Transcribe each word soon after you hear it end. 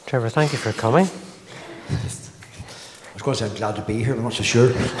Trevor, thank you for coming. I was going to say I'm glad to be here, but I'm not so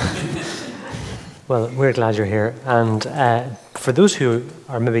sure. Well, we're glad you're here. And for those who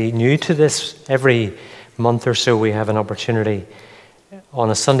are maybe new to this, every month or so we have an opportunity on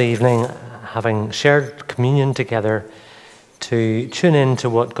a Sunday evening, having shared communion together, to tune in to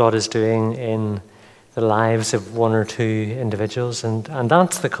what God is doing in the lives of one or two individuals. And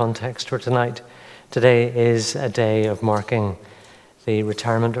that's the context for tonight. Today is a day of marking the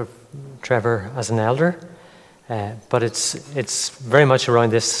retirement of Trevor as an elder. But it's very much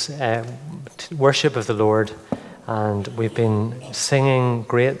around this worship of the Lord, and we've been singing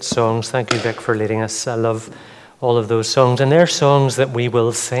great songs. Thank you, Vic, for leading us. I love all of those songs, and they're songs that we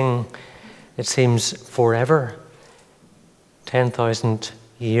will sing, it seems, forever. 10,000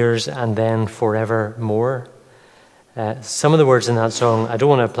 years and then forever more. Some of the words in that song, I don't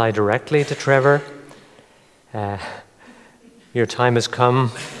want to apply directly to Trevor. Your time has come,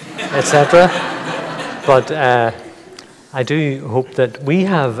 etc. But I do hope that we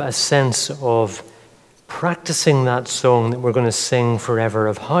have a sense of practicing that song that we're going to sing forever,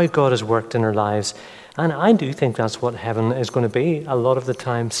 of how God has worked in our lives. And I do think that's what heaven is going to be a lot of the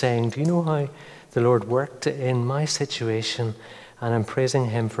time, saying, do you know how the Lord worked in my situation? And I'm praising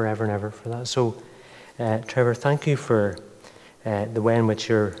him forever and ever for that. So, Trevor, thank you for the way in which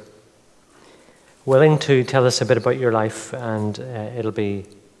you're willing to tell us a bit about your life, and it'll be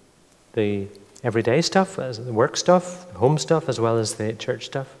the everyday stuff, as the work stuff, the home stuff, as well as the church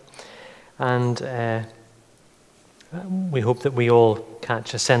stuff. And we hope that we all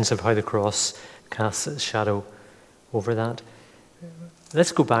catch a sense of how the cross casts its shadow over that.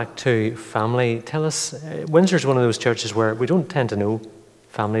 Let's go back to family. Tell us, Windsor's one of those churches where we don't tend to know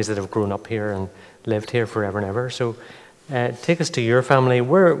families that have grown up here and lived here forever and ever. So take us to your family.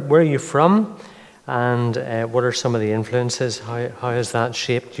 Where are you from? And what are some of the influences? How has that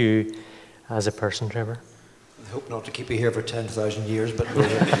shaped you as a person, Trevor? I hope not to keep you here for 10,000 years, but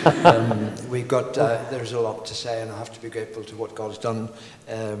we've got, there's a lot to say, and I have to be grateful to what God has done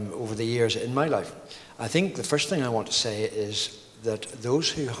over the years in my life. I think the first thing I want to say is that those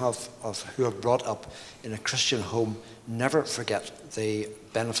who are brought up in a Christian home never forget the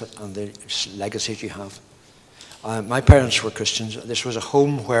benefit and the legacies you have. My parents were Christians. This was a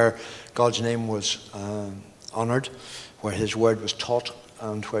home where God's name was honoured, where his word was taught,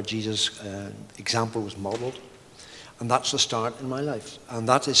 and where Jesus' example was modelled. And that's the start in my life. And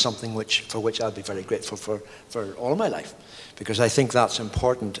that is something for which I'll be very grateful for all my life, because I think that's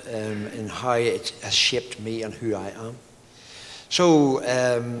important in how it has shaped me and who I am. So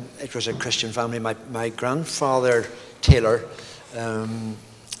it was a Christian family. My grandfather, Taylor,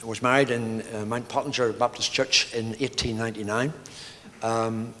 was married in Mount Pottinger Baptist Church in 1899.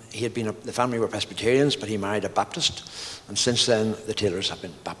 The family were Presbyterians, but he married a Baptist, and since then the Taylors have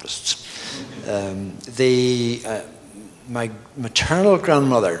been Baptists. My maternal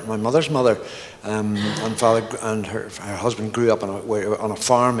grandmother, my mother's mother, and father and her husband grew up on a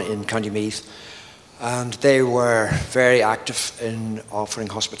farm in County Meath, and they were very active in offering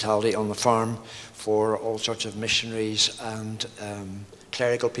hospitality on the farm for all sorts of missionaries and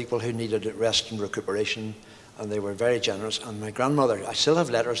clerical people who needed rest and recuperation. And they were very generous. And my grandmother, I still have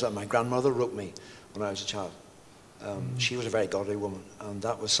letters that my grandmother wrote me when I was a child. She was a very godly woman, and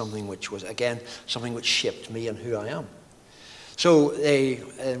that was something which was, again, something which shaped me and who I am. So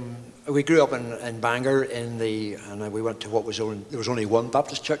we grew up in Bangor, and we went to there was only one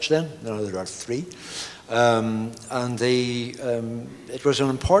Baptist church then. Now there are three. It was an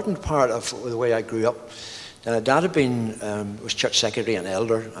important part of the way I grew up. Dad was church secretary and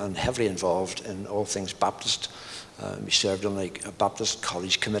elder and heavily involved in all things Baptist. He served on a Baptist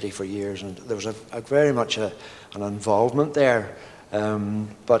college committee for years, and there was very much an involvement there.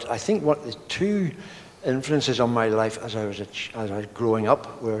 But I think what the two influences on my life as I was growing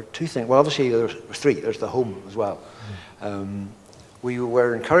up were two things. Well, obviously there were three. There's the home as well. We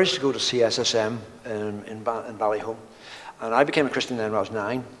were encouraged to go to CSSM in Ballyholme, and I became a Christian then when I was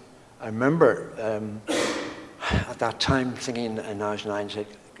 9. I remember at that time thinking, and I was 9,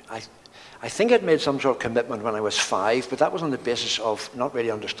 I think I'd made some sort of commitment when I was 5, but that was on the basis of not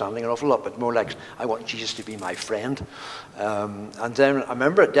really understanding an awful lot, but more like I want Jesus to be my friend. And then I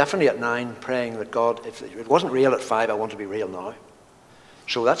remember definitely at 9 praying that God, if it wasn't real at 5, I want to be real now.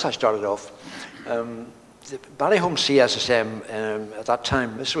 So that's how I started off. The Ballyholme CSSM at that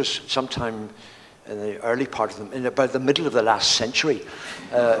time, this was sometime in the early part of them, in about the middle of the last century,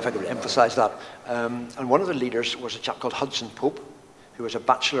 if I could emphasize that. And one of the leaders was a chap called Hudson Pope, who was a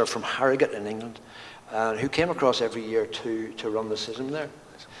bachelor from Harrogate in England, who came across every year to run the schism there.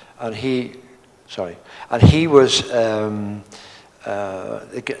 And he was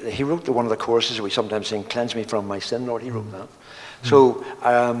he wrote one of the choruses we sometimes sing, "Cleanse me from my sin, Lord." He wrote that. So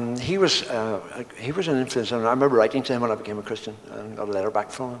he was an influence, and I remember writing to him when I became a Christian and got a letter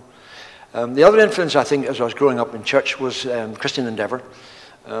back from him. The other influence, I think, as I was growing up in church was Christian Endeavour.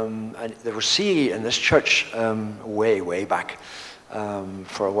 And there was CE in this church way back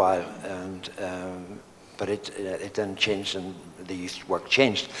for a while, but it then changed and the youth work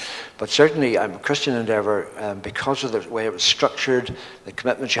changed. But certainly Christian Endeavour, because of the way it was structured, the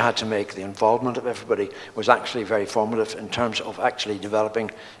commitments you had to make, the involvement of everybody, was actually very formative in terms of actually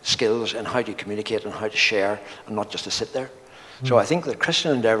developing skills in how to communicate and how to share and not just to sit there. So I think that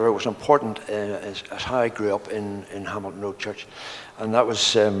Christian Endeavour was important as how I grew up in Hamilton Road Church, and that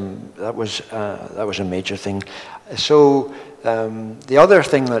was a major thing. So the other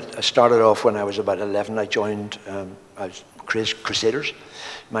thing that I started off when I was about 11, I joined Crusaders.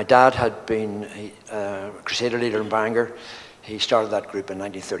 My dad had been a Crusader leader in Bangor. He started that group in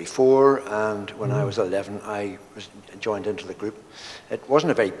 1934, and when I was 11, I joined into the group. It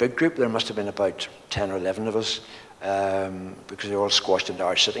wasn't a very big group. There must have been about 10 or 11 of us. Because they were all squashed into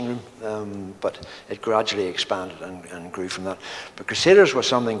our sitting room, but it gradually expanded and grew from that. But Crusaders was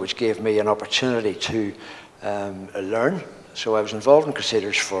something which gave me an opportunity to learn. So I was involved in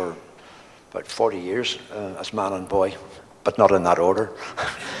Crusaders for about 40 years as man and boy, but not in that order.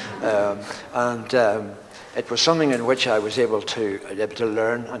 It was something in which I was able to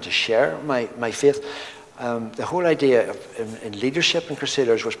learn and to share my faith. The whole idea in leadership in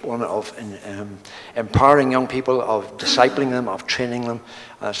Crusaders was one of empowering young people, of discipling them, of training them,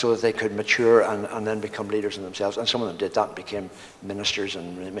 so that they could mature and then become leaders in themselves. And some of them did that and became ministers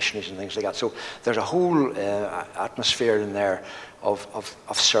and missionaries and things like that. So there's a whole atmosphere in there of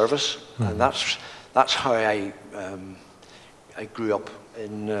service, and that's how I grew up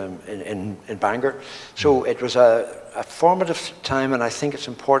in Bangor. So it was a formative time, and I think it's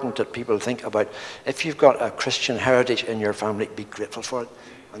important that people think about, if you've got a Christian heritage in your family, be grateful for it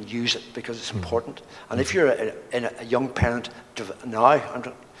and use it, because it's important. And if you're a young parent now,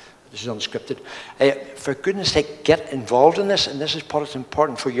 this is unscripted, for goodness sake, get involved in this, and this is what's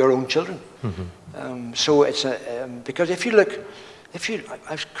important for your own children. So it's because if you look,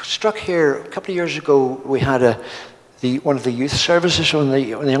 I was struck here a couple of years ago. We had one of the youth services when the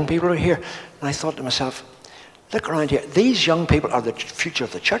young people were here, and I thought to myself, look around here, these young people are the future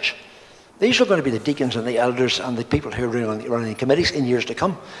of the church. These are going to be the deacons and the elders and the people who are running the committees in years to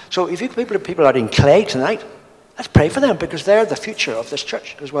come. So if you people out in Clay tonight, let's pray for them, because they're the future of this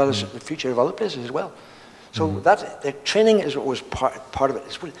church as well as the future of other places as well. So the training is always part of it.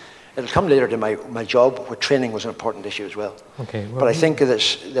 It'll come later to my job, where training was an important issue as well. Okay. Well, but I think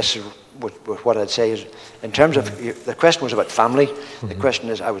this is what I'd say is, in terms of, the question was about family. The question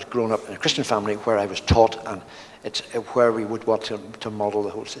is, I was grown up in a Christian family where I was taught, and it's where we would want to model the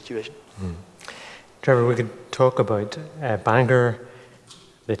whole situation. Trevor, we could talk about Bangor.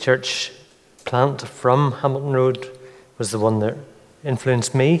 The church plant from Hamilton Road was the one that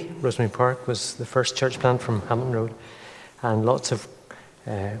influenced me. Rosemary Park was the first church plant from Hamilton Road, and lots of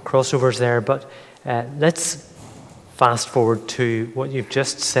crossovers there. But let's fast forward to what you've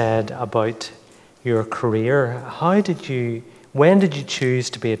just said about your career. When did you choose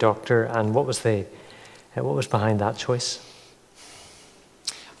to be a doctor, and what was behind that choice?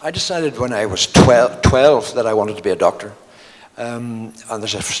 I decided when I was 12 that I wanted to be a doctor, and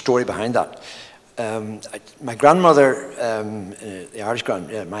there's a story behind that. My grandmother,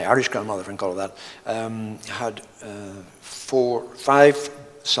 my Irish grandmother, if I can call her that, had 5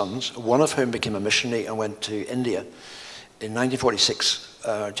 sons, one of whom became a missionary and went to India in 1946,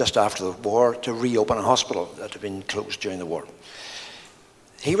 just after the war, to reopen a hospital that had been closed during the war.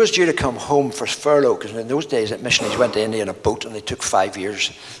 He was due to come home for furlough, because in those days missionaries went to India in a boat, and they took 5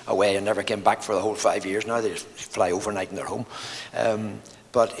 years away and never came back for the whole 5 years. Now they just fly overnight and they're home.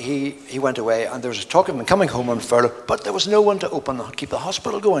 But he went away, and there was talk of him coming home on furlough, but there was no one to keep the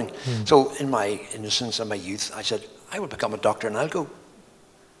hospital going. So in my innocence and my youth, I said, I will become a doctor and I'll go.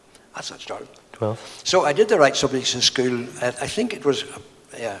 That's how it started. 12. So I did the right subjects in school. I think it was,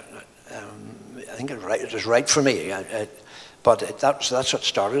 I think it was right for me. But that's what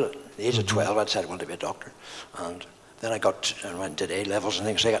started it. At the age of 12, I decided I wanted to be a doctor. And then I went and did A-levels and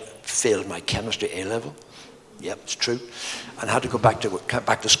things. I failed my chemistry A-level. Yep, it's true. And I had to go back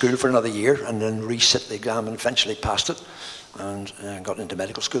to school for another year and then resit the exam, and eventually passed it and got into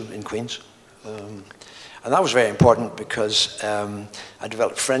medical school in Queen's. And that was very important because I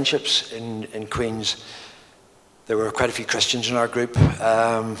developed friendships in Queen's. There were quite a few Christians in our group,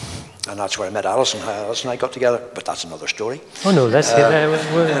 and that's where I met Alison. Alison and I got together, but that's another story. Oh no,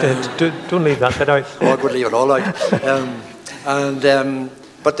 don't leave that bit out. Oh, I would leave it all out.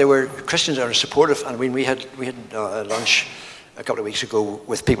 But they were Christians and were supportive, and we had lunch a couple of weeks ago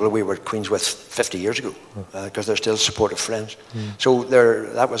with people we were Queens with 50 years ago, because they're still supportive friends. So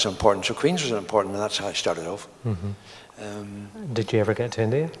that was important. So Queens was important, and that's how I started off. Did you ever get to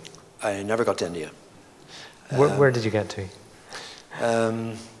India? I never got to India. Where did you get to?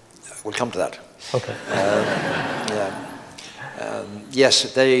 We'll come to that. Okay.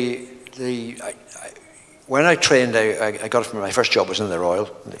 Yes, when I trained, I got it from my first job was in the Royal.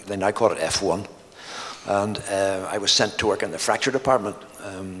 They now call it F1. And I was sent to work in the fracture department,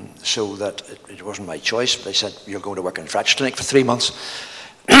 so that it wasn't my choice. They said, you're going to work in fracture clinic for 3 months.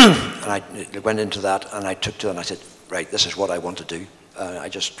 And I went into that, and I took to it, and I said, right, this is what I want to do.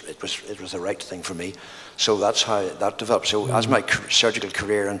 It was the right thing for me. So that's how that developed. So as my surgical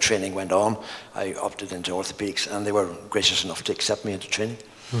career and training went on, I opted into orthopedics, and they were gracious enough to accept me into training.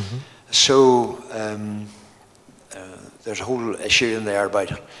 So there's a whole issue in there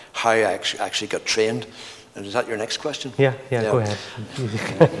about how I actually got trained. And is that your next question? Yeah, go ahead.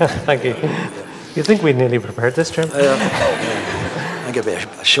 Thank you. You think we nearly prepared this, Jim? I think it'd be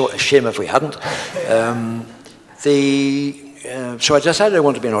a shame if we hadn't. So I decided I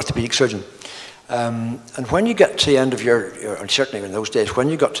wanted to be an orthopedic surgeon. And when you get to the end of and certainly in those days, when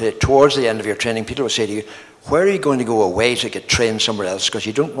you got towards the end of your training, people would say to you, where are you going to go away to get trained somewhere else? Because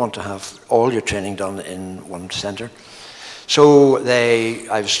you don't want to have all your training done in one centre. So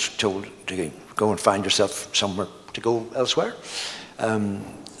I was told to go and find yourself somewhere to go elsewhere.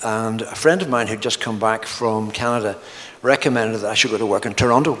 And a friend of mine who'd just come back from Canada recommended that I should go to work in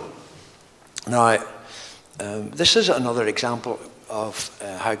Toronto. Now, this is another example of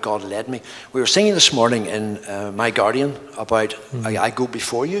how God led me. We were singing this morning in My Guardian about I go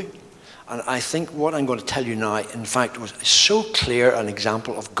before you. And I think what I'm going to tell you now, in fact, was so clear an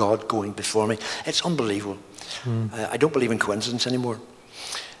example of God going before me. It's unbelievable. I don't believe in coincidence anymore.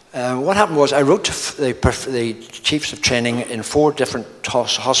 What happened was I wrote to the chiefs of training in 4 different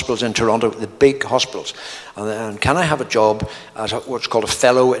hospitals in Toronto, the big hospitals. And can I have a job as what's called a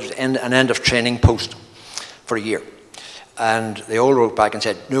fellow, an end of training post for a year? And they all wrote back and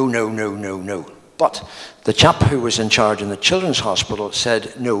said, no, no, no, no, no. But the chap who was in charge in the children's hospital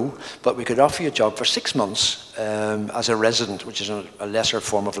said, no, but we could offer you a job for 6 months as a resident, which is a lesser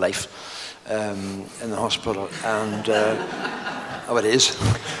form of life in the hospital. And oh, it is.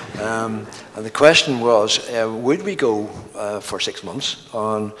 And the question was, would we go for 6 months?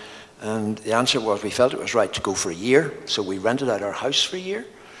 And the answer was we felt it was right to go for a year. So we rented out our house for a year.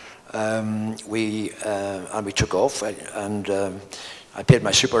 And we took off, and I paid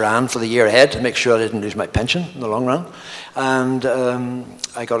my super Ann for the year ahead to make sure I didn't lose my pension in the long run. And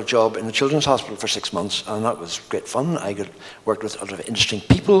I got a job in the children's hospital for 6 months, and that was great fun. I worked with a lot of interesting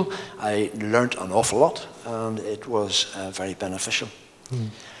people. I learnt an awful lot, and it was very beneficial.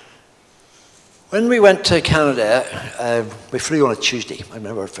 When we went to Canada, we flew on a Tuesday. I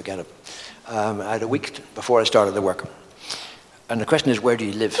never forget it. I had a week before I started the work. And the question is, where do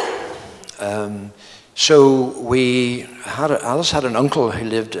you live? So Alice had an uncle who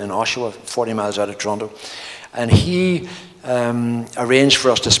lived in Oshawa, 40 miles out of Toronto, and he arranged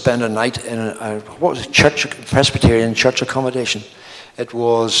for us to spend a night in what was it, Presbyterian church accommodation. It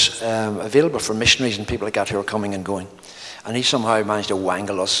was available for missionaries and people like that who were coming and going. And he somehow managed to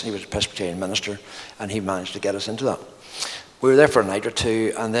wangle us. He was a Presbyterian minister, and he managed to get us into that. We were there for a night or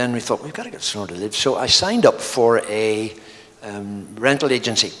two, and then we thought, we've got to get somewhere to live. So I signed up for a rental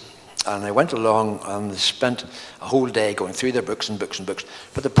agency. And I went along and spent a whole day going through their books and books and books.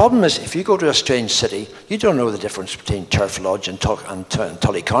 But the problem is, if you go to a strange city, you don't know the difference between Turf Lodge and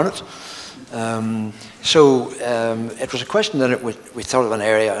Tullycarnet. So it was a question that we thought of an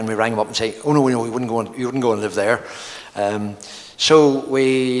area, and we rang them up and say, oh no, you wouldn't go and live there. So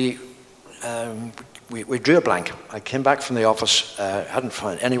we drew a blank. I came back from the office, hadn't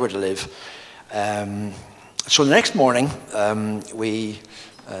found anywhere to live. So the next morning, we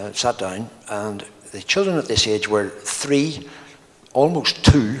sat down, and the children at this age were 3, almost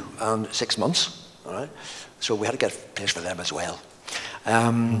 2, and 6 months. All right? So we had to get a place for them as well.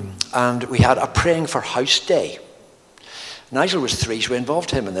 And we had a praying for house day. Nigel was 3, so we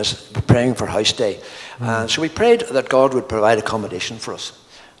involved him in this, praying for house day. So we prayed that God would provide accommodation for us.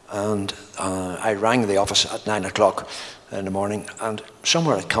 And I rang the office at 9 o'clock in the morning, and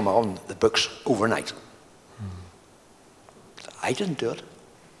somewhere had come on the books overnight. I didn't do it.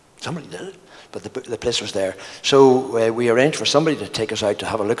 Somebody did it, but the place was there. So we arranged for somebody to take us out to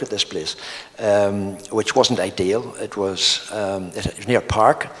have a look at this place, which wasn't ideal. It was near a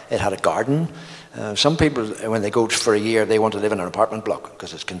park. It had a garden. Some people, when they go for a year, they want to live in an apartment block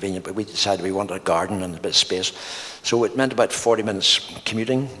because it's convenient, but we decided we wanted a garden and a bit of space. So it meant about 40 minutes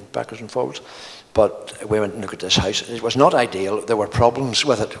commuting backwards and forwards. But we went and looked at this house. It was not ideal. There were problems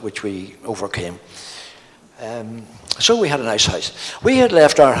with it, which we overcame. So we had a nice house. We had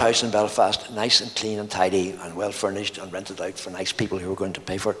left our house in Belfast nice and clean and tidy and well furnished and rented out for nice people who were going to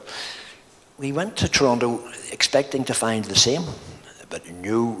pay for it. We went to Toronto expecting to find the same, but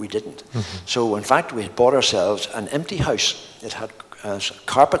no, we didn't. So in fact, we had bought ourselves an empty house. It had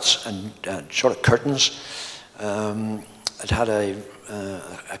carpets and sort of curtains. It had a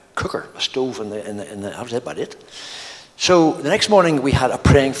cooker, a stove, that was about it. So the next morning we had a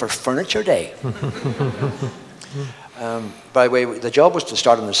praying for furniture day. By the way, the job was to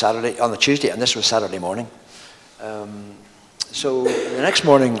start on the Tuesday, and this was Saturday morning. So the next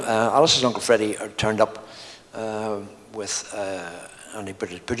morning, Alice's Uncle Freddie turned up and he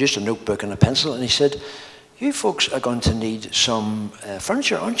produced a notebook and a pencil, and he said, "You folks are going to need some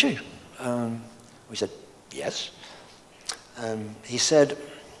furniture, aren't you?" We said, "Yes." He said,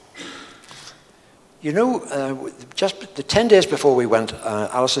 "You know, just the 10 days before we went,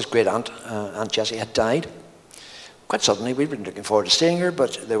 Alice's great aunt, Aunt Jessie, had died. Quite suddenly. We'd been looking forward to seeing her,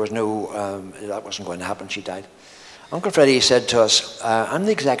 but there was that wasn't going to happen. She died. Uncle Freddie said to us, I'm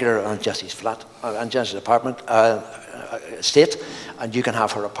the executor of Aunt Jessie's flat, Aunt Jessie's apartment, estate, and you can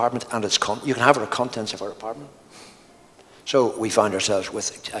have her apartment and you can have her contents of her apartment." So we found ourselves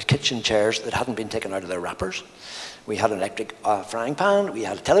with kitchen chairs that hadn't been taken out of their wrappers. We had an electric frying pan, we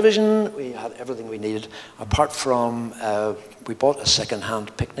had a television, we had everything we needed, apart from we bought a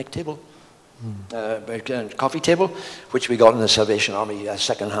second-hand picnic table, coffee table, which we got in the Salvation Army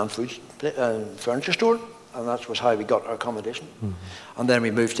second-hand food furniture store, and that was how we got our accommodation. And then we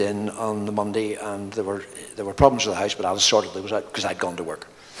moved in on the Monday, and there were problems with the house, but I was sorted those out because I'd gone to work.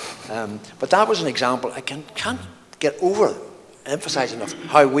 But that was an example. I can't get over, emphasize enough,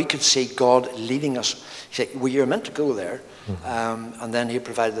 how we could see God leading us. He said, "Well, you're meant to go there," and then He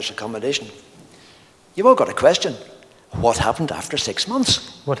provided this accommodation. You've all got a question. What happened after 6 months?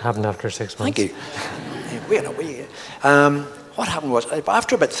 What happened after 6 months? Thank you. What happened was,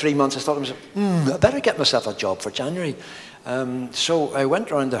 after about 3 months, I thought to myself, I better get myself a job for January. So I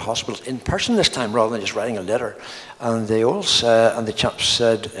went around the hospitals in person this time, rather than just writing a letter. And they all and the chaps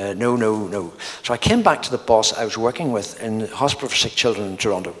said, no, no, no. So I came back to the boss I was working with in the Hospital for Sick Children in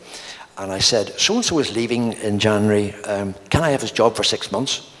Toronto. And I said, so-and-so is leaving in January. Can I have his job for 6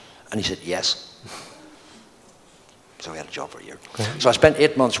 months? And he said, yes. So we had a job for a year. Okay. So I spent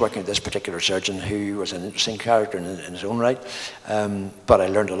 8 months working with this particular surgeon, who was an interesting character in his own right. But I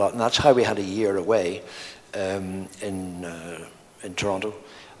learned a lot, and that's how we had a year away in Toronto,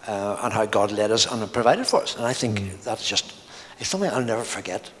 and how God led us and provided for us. And I think that's just, it's something I'll never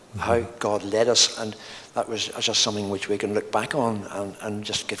forget, how God led us, and that was just something which we can look back on and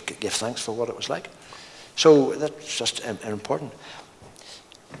just give thanks for what it was like. So that's just important.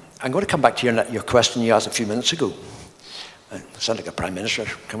 I'm going to come back to your question you asked a few minutes ago. I sound like a prime minister,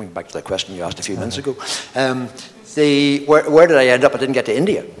 coming back to the question you asked a few minutes ago. Where did I end up? I didn't get to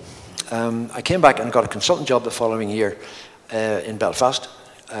India. I came back and got a consultant job the following year in Belfast,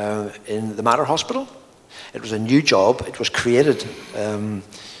 in the Mater Hospital. It was a new job. It was created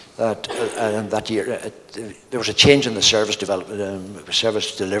that year. There was a change in the service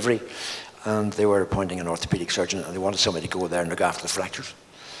service delivery, and they were appointing an orthopedic surgeon, and they wanted somebody to go there and look after the fractures.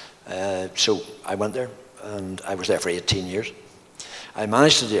 So I went there, and I was there for 18 years. I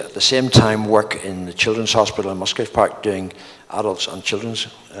managed to, at the same time, work in the Children's Hospital in Musgrave Park, doing adults and children's,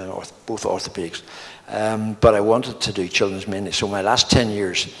 both orthopedics. But I wanted to do children's mainly. So my last 10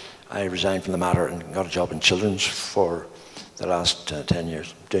 years, I resigned from the Mater and got a job in children's for the last 10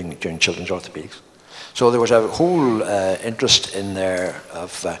 years, doing children's orthopedics. So there was a whole interest in there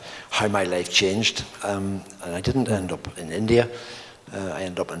of how my life changed. And I didn't end up in India. I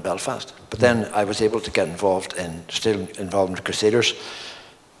ended up in Belfast. But then I was able to get still involved in Crusaders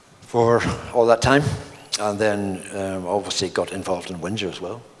for all that time. And then obviously got involved in Windsor as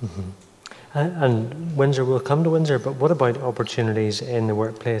well. And Windsor, we'll come to Windsor, but what about opportunities in the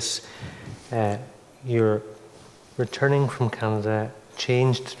workplace? You're returning from Canada,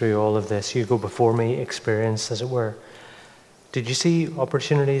 changed through all of this, you go before me experience, as it were. Did you see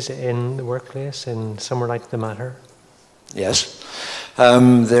opportunities in the workplace in somewhere like the Mater? Yes.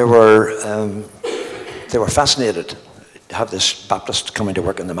 They were fascinated to have this Baptist coming to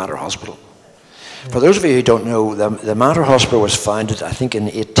work in the Mater Hospital. For those of you who don't know, the Mater Hospital was founded, I think, in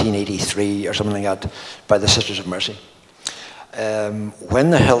 1883 or something like that, by the Sisters of Mercy. When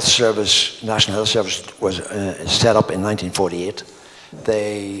the National Health Service was set up in 1948,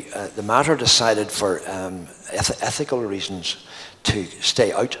 the matter decided for ethical reasons to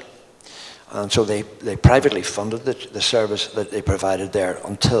stay out. And so they privately funded the service that they provided there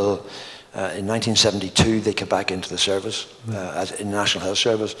until in 1972 they came back into the service as in National Health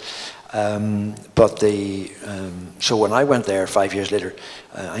Service. So when I went there 5 years later,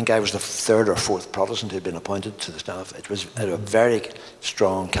 I think I was the third or fourth Protestant who had been appointed to the staff. It was a very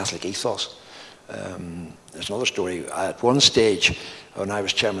strong Catholic ethos. There's another story. At one stage, when I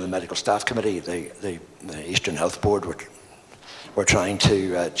was chairman of the medical staff committee, the Eastern Health Board were trying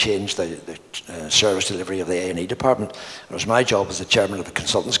to change the service delivery of the A&E department. It was my job as the chairman of the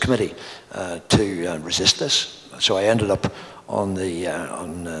consultants committee to resist this. So I ended up on the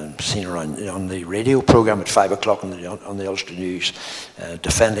on the radio program at 5 o'clock on the Ulster News,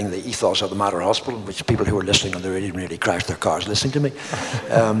 defending the ethos of the Mater Hospital, which people who were listening on the radio nearly crashed their cars listening to me.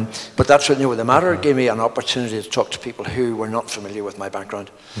 But that's what, the Mater gave me an opportunity to talk to people who were not familiar with my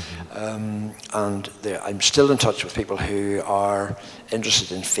background. And I'm still in touch with people who are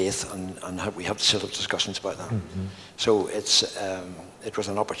interested in faith, and we have still have discussions about that. So it was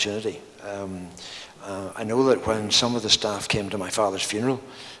an opportunity. I know that when some of the staff came to my father's funeral,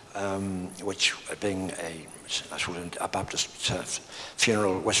 which being a Baptist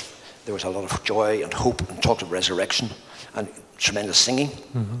funeral, there was a lot of joy and hope and talk of resurrection and tremendous singing,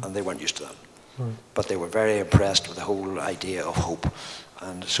 and they weren't used to that. But they were very impressed with the whole idea of hope.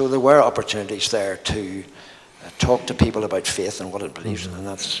 And so there were opportunities there to talk to people about faith and what it believes, and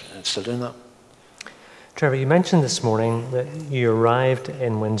it's still doing that. Trevor, you mentioned this morning that you arrived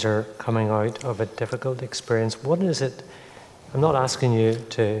in Windsor coming out of a difficult experience. What is it? I'm not asking you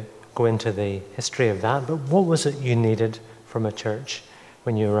to go into the history of that, but what was it you needed from a church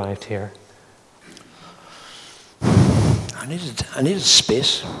when you arrived here? I needed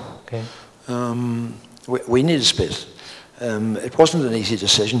space. Okay. We needed space. It wasn't an easy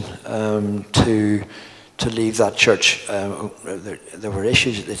decision to leave that church. There were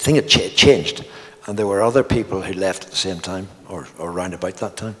issues. The thing had changed. And there were other people who left at the same time, or around about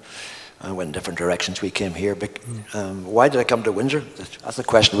that time, and went in different directions. We came here. But, why did I come to Windsor? That's the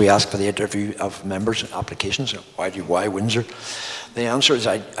question we ask for the interview of members' applications. Why Windsor? The answer is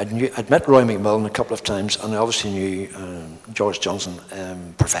I'd met Roy McMillan a couple of times, and I obviously knew George Johnson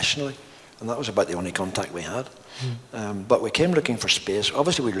professionally, and that was about the only contact we had. But we came looking for space.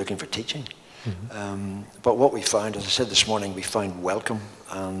 Obviously, we were looking for teaching. But what we found, as I said this morning, we found welcome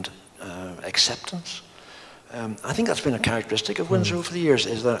and acceptance. I think that's been a characteristic of Windsor over the years,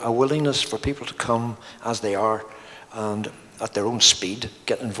 is that a willingness for people to come as they are and at their own speed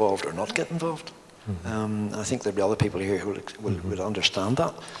get involved or not get involved. I think there'll be other people here who would understand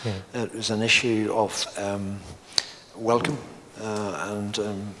that. It was an issue of welcome and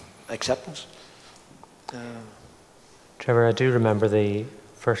acceptance. Trevor, I do remember the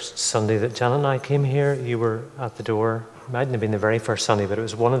first Sunday that Janet and I came here. You were at the door. It mightn't have been the very first Sunday, but it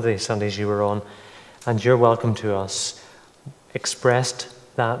was one of the Sundays you were on, and your welcome to us expressed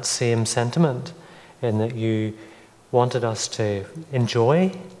that same sentiment, in that you wanted us to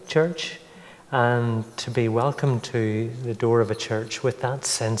enjoy church and to be welcome to the door of a church with that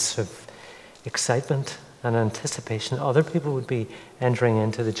sense of excitement and anticipation that other people would be entering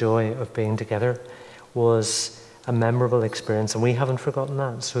into the joy of being together. Was a memorable experience, and we haven't forgotten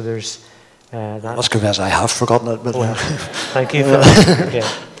that. So there's that. I must confess, I have forgotten it. But well, thank you for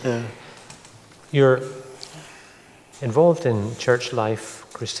that. You're involved in church life,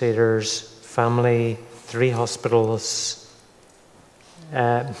 Crusaders, family, 3 hospitals.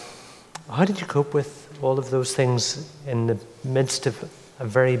 How did you cope with all of those things in the midst of a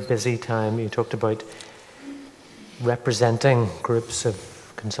very busy time? You talked about representing groups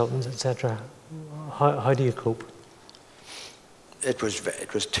of consultants, etc. How do you cope? It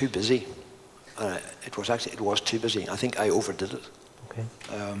was too busy. It was too busy. I think I overdid it. Okay.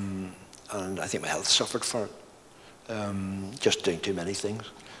 And I think my health suffered for it. Just doing too many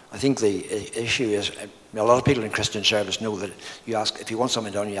things. I think the issue is a lot of people in Christian service know that if you want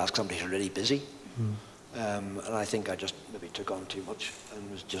something done, you ask somebody who's really busy. And I think I just maybe took on too much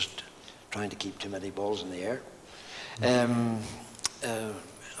and was just trying to keep too many balls in the air.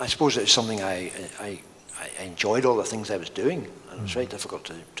 I suppose it's something I enjoyed all the things I was doing, and it was very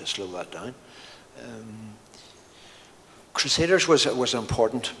difficult to slow that down. Crusaders was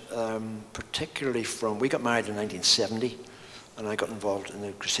important, particularly we got married in 1970, and I got involved in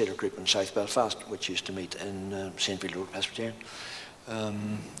the Crusader group in South Belfast, which used to meet in St. Field Road Presbyterian.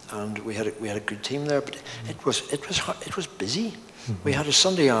 And we had a good team there, but it was busy. We had a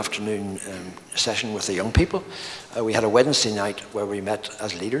Sunday afternoon session with the young people. We had a Wednesday night where we met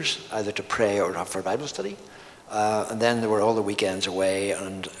as leaders, either to pray or for Bible study. And then there were all the weekends away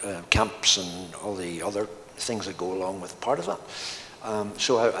and camps and all the other things that go along with part of that.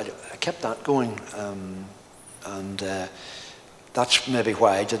 So I kept that going, and that's maybe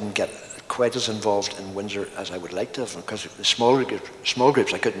why I didn't get quite as involved in Windsor as I would like to have, because the small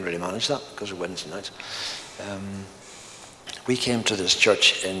groups I couldn't really manage that because of Wednesday nights. We came to this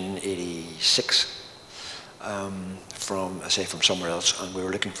church in '86 from somewhere else, and we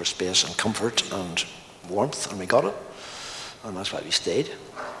were looking for space and comfort and warmth, and we got it, and that's why we stayed.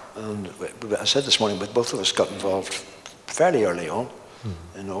 And I said this morning, but both of us got involved fairly early on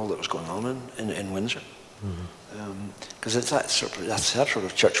in all that was going on in Windsor. Because it's that sort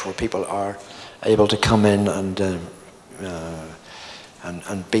of church where people are able to come in and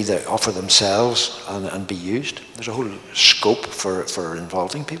be there, offer themselves and be used. There's a whole scope for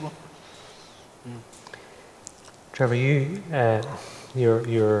involving people. Trevor,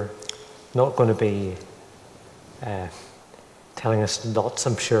 you're not going to be telling us lots,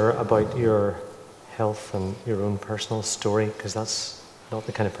 I'm sure, about your health and your own personal story, because that's not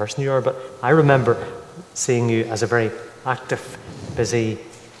the kind of person you are. But I remember seeing you as a very active, busy,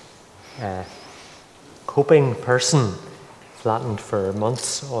 coping person, flattened for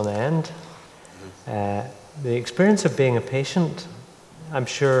months on end. The experience of being a patient, I'm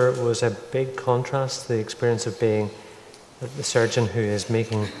sure, was a big contrast to the experience of being the surgeon who is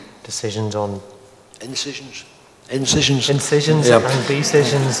making decisions on Incisions yep. and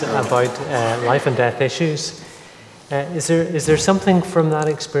decisions about life and death issues. Is there something from that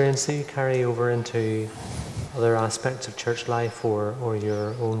experience that you carry over into other aspects of church life or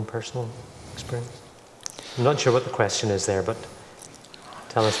your own personal experience? I'm not sure what the question is there, but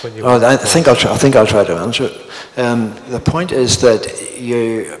tell us what you want. I think I'll try to answer it. The point is that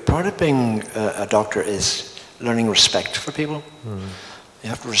part of being a doctor is learning respect for people. You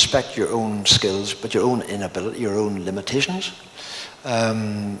have to respect your own skills, but your own inability, your own limitations,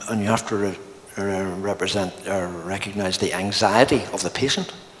 and you have to represent or recognize the anxiety of the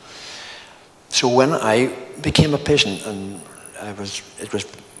patient. So when I became a patient, and it was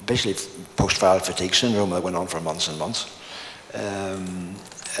basically post-viral fatigue syndrome that went on for months and months.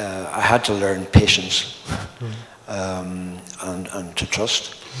 I had to learn patience and to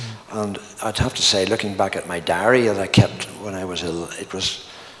trust. And I'd have to say, looking back at my diary that I kept when I was ill,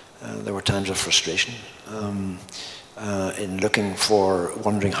 there were times of frustration in looking for,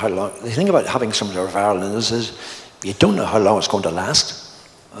 wondering how long. The thing about having some sort of viral illness is you don't know how long it's going to last,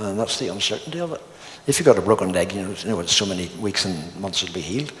 and that's the uncertainty of it. If you've got a broken leg, you know it's so many weeks and months it'll be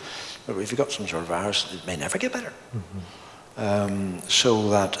healed. But if you've got some sort of virus, it may never get better. So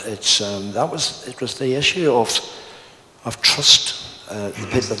that it was the issue of trust.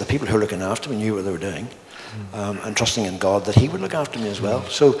 The people who were looking after me knew what they were doing, and trusting in God that He would look after me as well.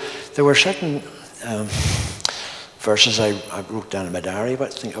 So there were certain verses I wrote down in my diary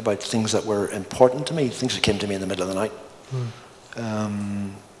about things that were important to me, things that came to me in the middle of the night.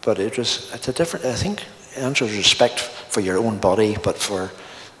 But it's a different. I think the answer is respect for your own body, but for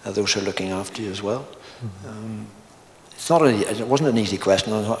those who are looking after you as well. It wasn't an easy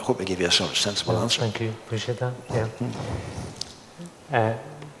question. I hope I gave you a sort of sensible answer. Thank you. Appreciate that. Yeah.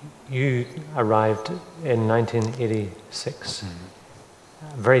 You arrived in 1986.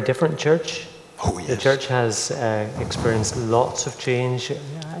 A very different church. Oh, yes. The church has experienced lots of change.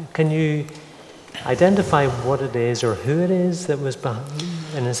 Can you identify what it is or who it is that was,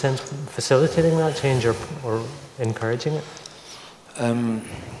 in a sense, facilitating that change or encouraging it?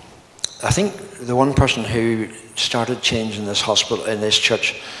 I think the one person who started change in this hospital, in this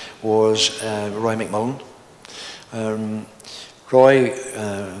church, was Roy McMullen. Roy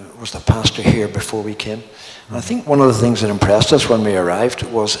was the pastor here before we came. And I think one of the things that impressed us when we arrived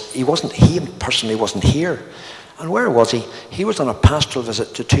was he personally wasn't here. And where was he? He was on a pastoral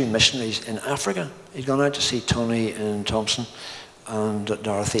visit to 2 missionaries in Africa. He'd gone out to see Tony and Thompson and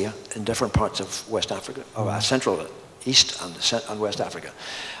Dorothea in different parts of West Africa, Central, East and West Africa.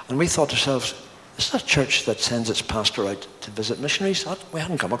 And we thought to ourselves, this is a church that sends its pastor out to visit missionaries. We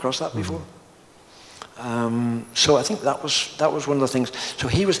hadn't come across that before. So I think that was one of the things. So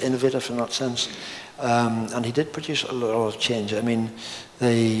he was innovative in that sense, and he did produce a lot of change. I mean,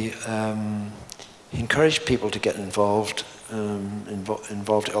 he encouraged people to get involved,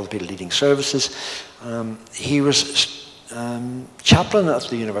 involved other people leading services. He was chaplain at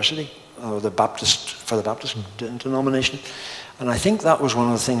the university, for the Baptist denomination. And I think that was one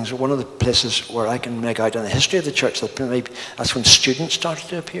of the things, one of the places where I can make out in the history of the church that maybe that's when students started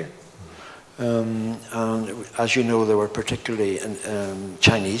to appear. And as you know, they were particularly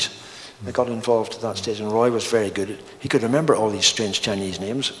Chinese. They got involved at that stage, and Roy was very good. He could remember all these strange Chinese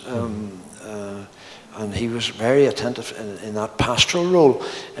names, And he was very attentive in that pastoral role.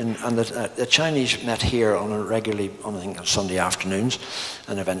 And the Chinese met here regularly on Sunday afternoons,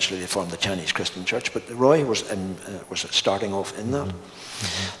 and eventually they formed the Chinese Christian Church. But Roy was starting off in that.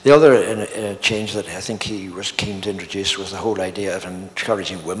 The other change that I think he was keen to introduce was the whole idea of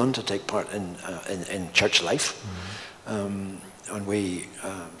encouraging women to take part in church life. And we,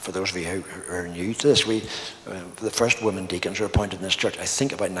 for those of you who are new to this, the first women deacons were appointed in this church, I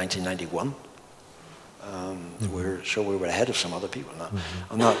think, about 1991. So we were ahead of some other people now.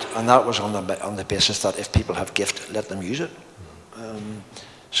 And that was on the basis that if people have gift, let them use it.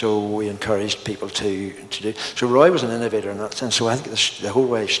 So we encouraged people to do. So Roy was an innovator in that sense. So I think the whole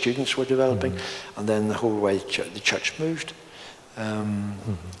way students were developing, and then the whole way the church moved.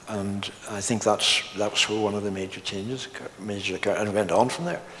 And I think that was one of the major changes, and it went on from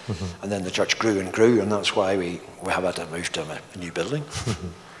there. And then the church grew and grew, and that's why we have had to move to a new building.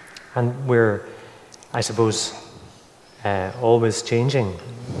 And we're, I suppose, always changing,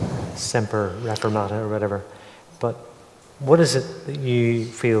 semper reformata or whatever. But what is it that you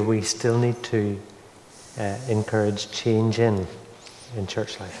feel we still need to encourage change in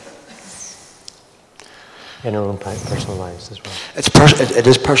church life? In our own personal lives as well. It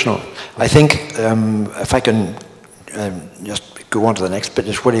is personal. I think if I can just go on to the next bit,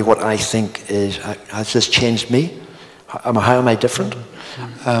 is really what I think is, has this changed me? How am I different?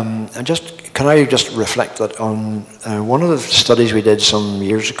 And can I just reflect that on one of the studies we did some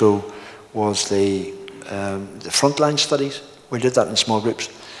years ago was the frontline studies. We did that in small groups.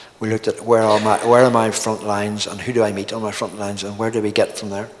 We looked at where are my front lines and who do I meet on my front lines and where do we get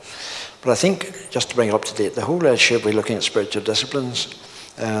from there. But I think, just to bring it up to date, the whole issue of looking at spiritual disciplines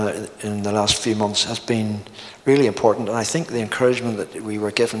in the last few months has been really important. And I think the encouragement that we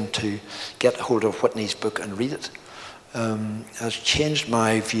were given to get hold of Whitney's book and read it has changed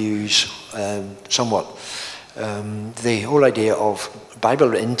my views somewhat. The whole idea of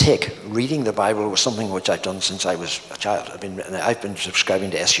Bible intake, reading the Bible, was something which I've done since I was a child. I've been subscribing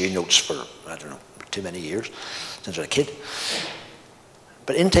to SU Notes for, I don't know, too many years, since I was a kid.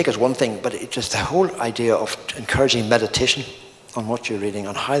 But intake is one thing, but it's just the whole idea of encouraging meditation on what you're reading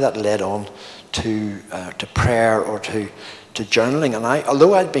and how that led on to prayer or to journaling. And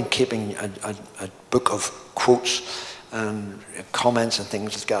although I'd been keeping a book of quotes and comments and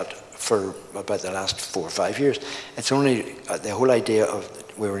things like that for about the last 4 or 5 years, it's only the whole idea of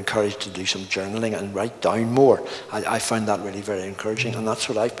we were encouraged to do some journaling and write down more. I found that really very encouraging, and that's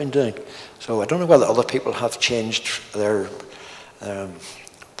what I've been doing. So I don't know whether other people have changed their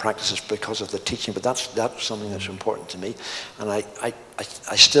practices because of the teaching, but that's something that's important to me. And I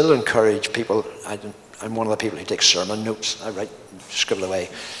still encourage people. I'm one of the people who takes sermon notes. I scribble away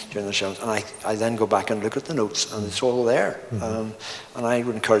during the sermons, and I then go back and look at the notes, and it's all there. And I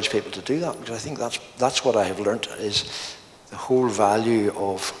would encourage people to do that, because I think that's what I have learnt, is the whole value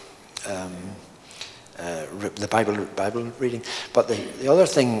of the Bible reading. But the other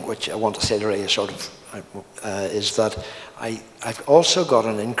thing which I want to say today is that I've also got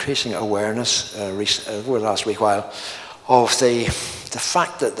an increasing awareness over the last week while of the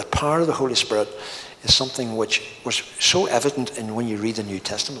fact that the power of the Holy Spirit is something which was so evident in when you read the New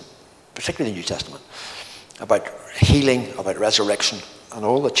Testament, particularly the New Testament, about healing, about resurrection, and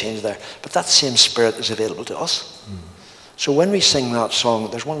all the change there. But that same Spirit is available to us. So when we sing that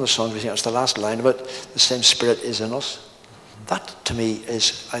song, there's one of the songs we sing, it's the last line about the same Spirit is in us. That, to me,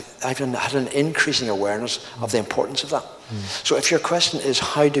 is, I've had an increasing awareness of the importance of that. So if your question is,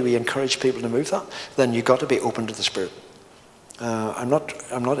 how do we encourage people to move that, then you've got to be open to the Spirit. I'm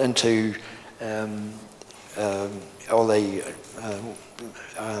not into all the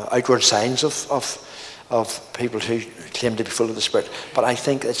outward signs of people who claim to be full of the Spirit, but I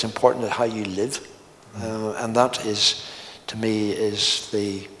think it's important how you live, and that is, to me, is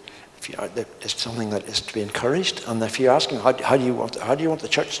something that is to be encouraged. And if you're asking how do you want the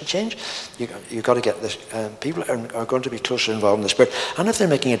church to change, you've got to get this. People are going to be closer involved in the Spirit, and if they're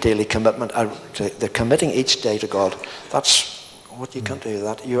making a daily commitment, they're committing each day to God. That's what you can't do.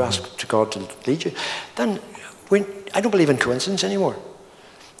 That you ask to God to lead you. Then I don't believe in coincidence anymore.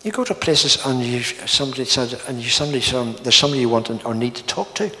 You go to places and there's somebody you want or need to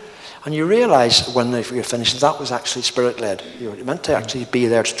talk to. And you realise when you're finished, that was actually Spirit-led. You were meant to actually be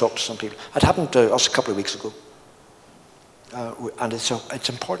there to talk to some people. It happened to us a couple of weeks ago. And it's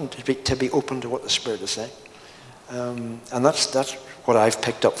important to be open to what the Spirit is saying. And that's what I've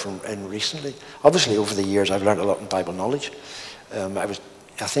picked up from recently. Obviously, over the years, I've learned a lot in Bible knowledge.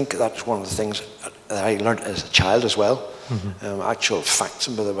 I think that's one of the things that I learned as a child as well. Actual facts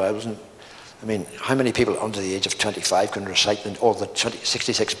about the Bible. I mean, how many people under the age of 25 can recite all the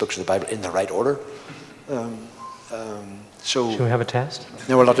 66 books of the Bible in the right order? So Should we have a test?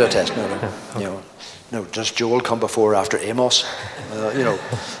 no, we'll not do a test. No, no. Yeah, okay. You know, no. Does Joel come before or after Amos? You know.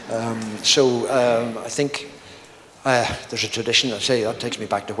 I think there's a tradition. I say that takes me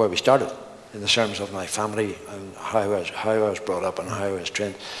back to where we started, in the terms of my family and how I was brought up and how I was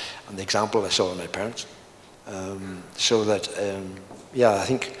trained, and the example I saw in my parents. I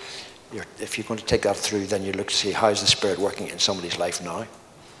think if you're going to take that through, then you look to see how's the Spirit working in somebody's life now.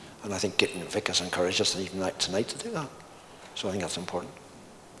 And I think Vic has encouraged us even tonight to do that. So I think that's important.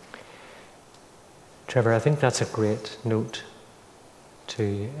 Trevor, I think that's a great note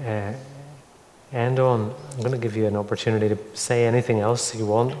to end on. I'm going to give you an opportunity to say anything else you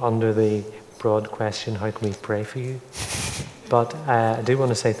want under the broad question, how can we pray for you? But I do want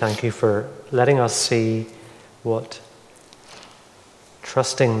to say thank you for letting us see what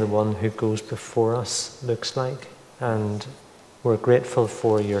trusting the one who goes before us looks like. And we're grateful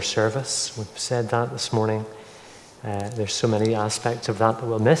for your service. We've said that this morning. There's so many aspects of that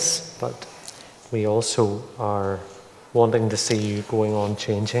we'll miss, but we also are wanting to see you going on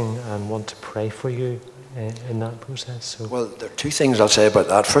changing and want to pray for you in that process. So. Well, there are two things I'll say about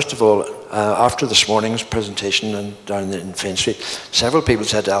that. First of all, after this morning's presentation and down in Fain Street, several people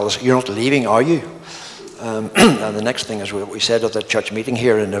said to Alice, "You're not leaving, are you?" And the next thing is what we said at the church meeting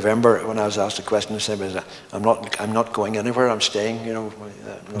here in November when I was asked a question. I said, "I'm not going anywhere. I'm staying. You know,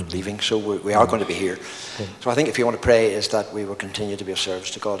 I'm not leaving. So we are going to be here." So I think if you want to pray, is that we will continue to be of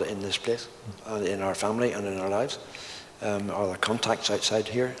service to God in this place, in our family and in our lives, our contacts outside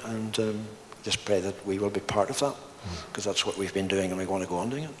here, and just pray that we will be part of that, because that's what we've been doing, and we want to go on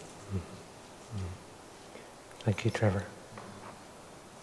doing it. Thank you, Trevor.